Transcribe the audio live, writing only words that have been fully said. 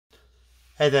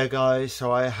Hey there guys,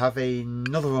 so I have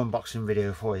another unboxing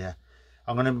video for you.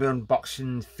 I'm going to be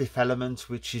unboxing Fifth Element,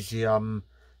 which is the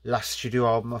last studio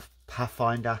album of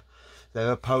Pathfinder.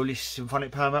 They're a Polish symphonic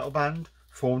power metal band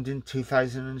formed in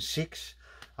 2006.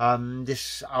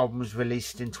 This album was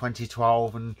released in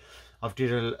 2012 and I've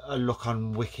did a look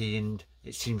on Wiki, and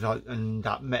it seems like, and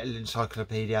that Metal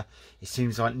Encyclopedia, it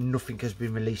seems like nothing has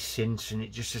been released since, and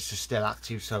it just is still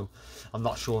active. So I'm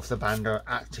not sure if the band are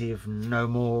active no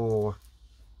more, or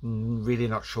really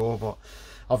not sure. But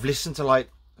I've listened to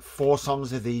like 4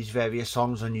 songs of these various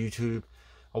songs on YouTube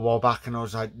a while back, and I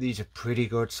was like, these are pretty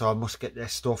good, so I must get their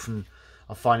stuff. And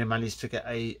I finally managed to get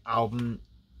a album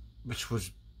which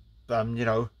was you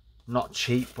know, not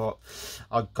cheap, but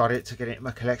I got it to get it in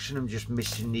my collection. I'm just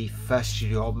missing the first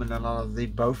studio album and a lot of the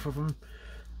both of them,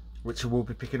 which I will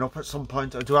be picking up at some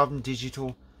point. I do have them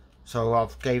digital, so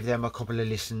I've gave them a couple of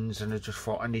listens, and I just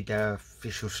thought I need their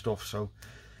official stuff. So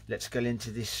let's get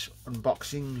into this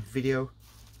unboxing video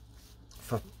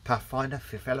for Pathfinder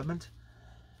Fifth Element.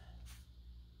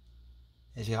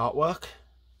 Here's the artwork.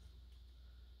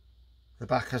 The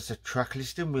back has the track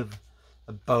listing with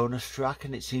a bonus track,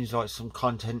 and it seems like some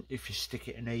content if you stick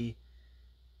it in a,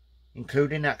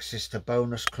 including access to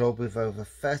bonus club with over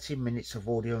 30 minutes of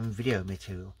audio and video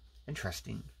material.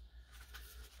 Interesting.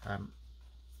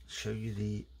 Show you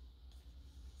the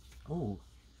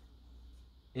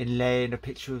inlay and a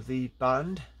picture of the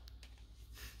band,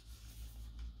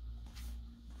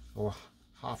 or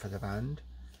half of the band.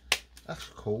 That's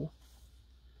cool.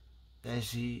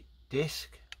 There's the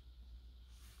disc.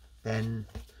 Then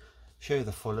show you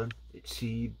the full one. It's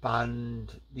the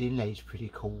band. The inlay is pretty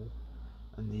cool,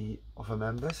 and the other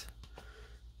members.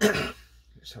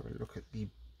 Let's have a look at the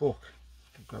book.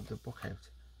 I'll grab the book out.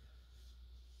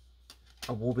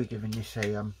 I will be giving this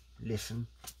a listen.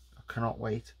 I cannot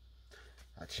wait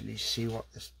actually see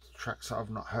what the tracks that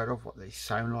I've not heard of, what they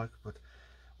sound like. But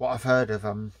what I've heard of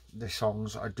the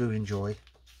songs I do enjoy,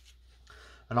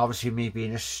 and obviously me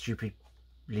being a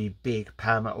stupidly big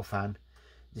power metal fan,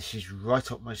 this is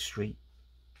right up my street.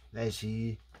 There's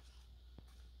the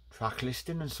track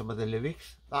listing and some of the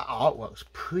lyrics. That artwork's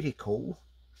pretty cool.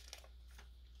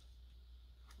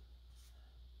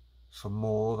 Some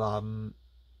more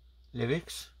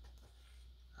lyrics.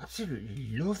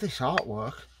 Absolutely love this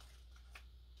artwork.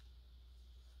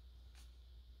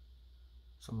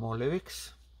 Some more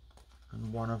lyrics,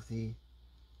 and one of the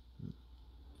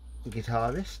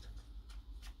guitarist.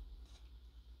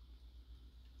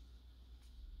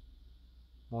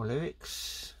 More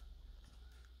lyrics.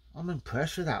 I'm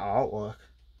impressed with that artwork.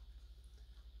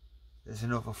 There's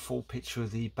another full picture of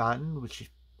the band, which is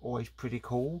always pretty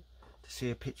cool to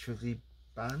see a picture of the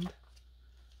band.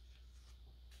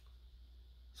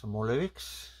 Some more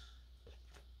lyrics.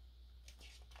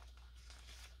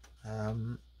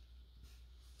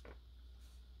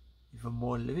 Even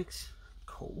more lyrics.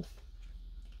 Cool.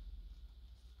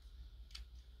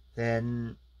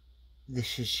 Then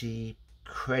this is the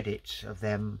credits of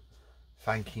them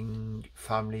thanking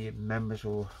family members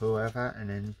or whoever,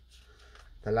 and then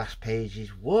the last page is,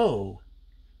 whoa,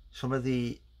 some more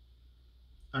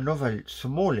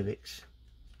lyrics.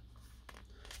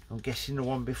 I'm guessing the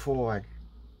one before,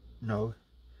 no,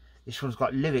 this one's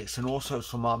got lyrics and also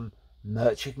some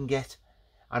merch you can get,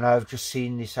 and I've just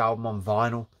seen this album on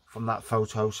vinyl from that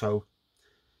photo, so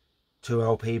 2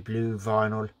 LP blue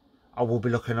vinyl. I will be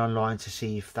looking online to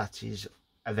see if that is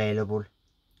available,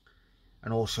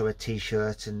 and also a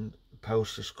t-shirt and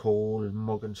posters, cool, and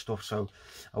mug and stuff. So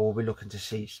I will be looking to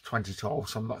see. It's 2012,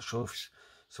 so I'm not sure if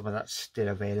some of that's still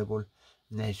available.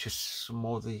 And there's just some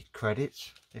more of the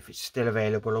credits. If it's still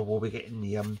available, I will be getting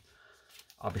the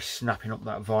I'll be snapping up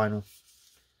that vinyl,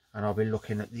 and I'll be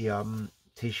looking at the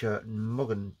t-shirt and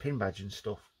mug and pin badge and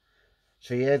stuff.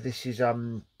 So yeah, this is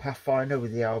Pathfinder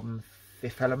with the album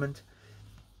Fifth Element.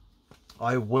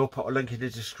 I will put a link in the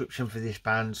description for this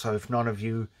band, so if none of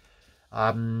you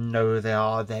know who they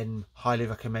are, then highly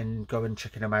recommend going and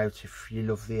checking them out if you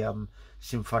love the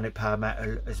symphonic power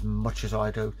metal as much as I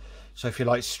do. So if you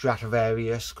like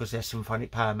Stratovarius, because they're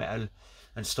symphonic power metal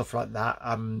and stuff like that,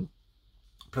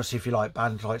 plus if you like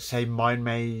bands like, say, Mind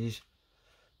Maze,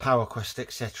 Power Quest,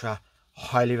 etc.,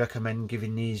 highly recommend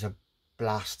giving these a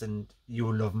blast, and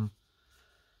you'll love them.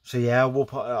 So yeah, we'll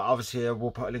put obviously I will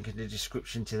put a link in the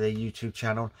description to their YouTube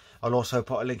channel. I'll also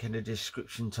put a link in the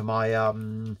description to my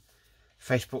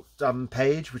Facebook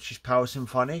page, which is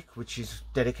PowerSymphonic, which is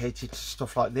dedicated to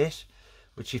stuff like this,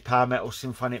 which is power metal,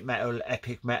 symphonic metal,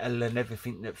 epic metal, and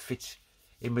everything that fits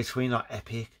in between, like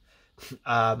epic,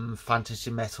 fantasy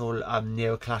metal,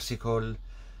 neoclassical,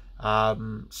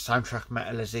 soundtrack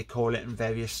metal as they call it, and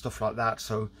various stuff like that.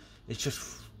 So It's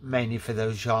just mainly for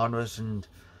those genres, and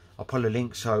I'll put a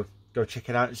link, so go check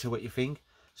it out and see what you think.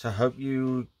 So I hope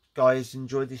you guys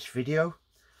enjoyed this video.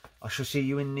 I shall see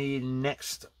you in the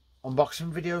next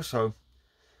unboxing video, so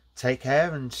take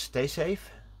care and stay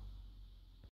safe.